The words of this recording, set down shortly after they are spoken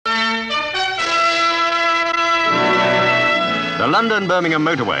The London-Birmingham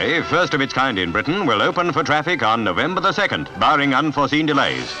motorway, first of its kind in Britain, will open for traffic on November the 2nd, barring unforeseen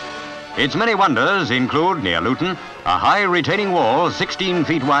delays. Its many wonders include, near Luton, a high retaining wall 16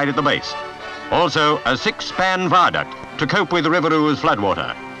 feet wide at the base. Also, a 6-span viaduct to cope with the River Ouse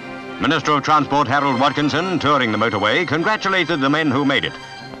floodwater. Minister of Transport Harold Watkinson, touring the motorway, congratulated the men who made it.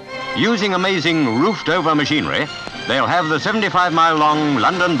 Using amazing roofed-over machinery, they'll have the 75-mile-long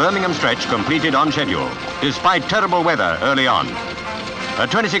London-Birmingham stretch completed on schedule, despite terrible weather early on. A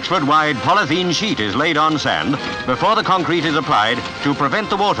 26-foot-wide polythene sheet is laid on sand before the concrete is applied to prevent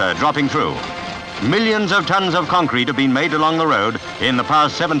the water dropping through. Millions of tons of concrete have been made along the road in the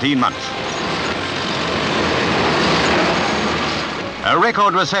past 17 months. A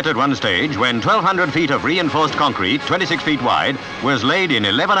record was set at one stage when 1,200 feet of reinforced concrete, 26 feet wide, was laid in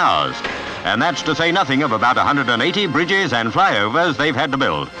 11 hours. And that's to say nothing of about 180 bridges and flyovers they've had to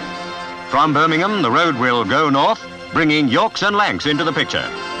build. From Birmingham, the road will go north, bringing Yorks and Lancs into the picture.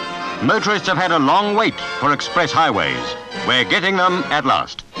 Motorists have had a long wait for express highways. We're getting them at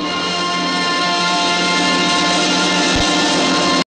last.